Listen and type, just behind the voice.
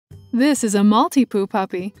This is a Maltipoo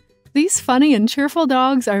puppy. These funny and cheerful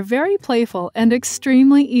dogs are very playful and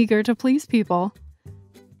extremely eager to please people.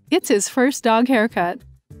 It's his first dog haircut.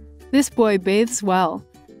 This boy bathes well.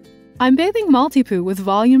 I'm bathing Maltipoo with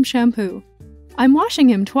volume shampoo. I'm washing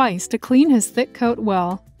him twice to clean his thick coat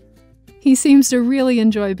well. He seems to really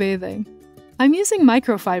enjoy bathing. I'm using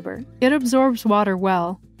microfiber. It absorbs water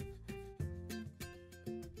well.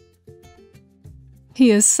 He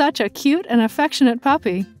is such a cute and affectionate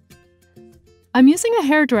puppy. I'm using a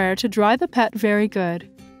hairdryer to dry the pet very good.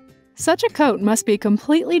 Such a coat must be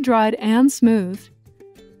completely dried and smooth.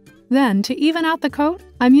 Then, to even out the coat,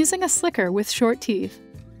 I'm using a slicker with short teeth.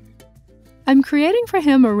 I'm creating for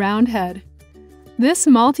him a round head. This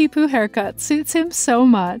Maltipoo haircut suits him so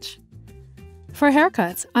much. For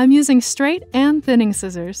haircuts, I'm using straight and thinning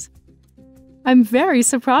scissors. I'm very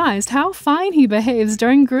surprised how fine he behaves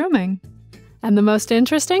during grooming. And the most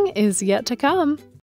interesting is yet to come.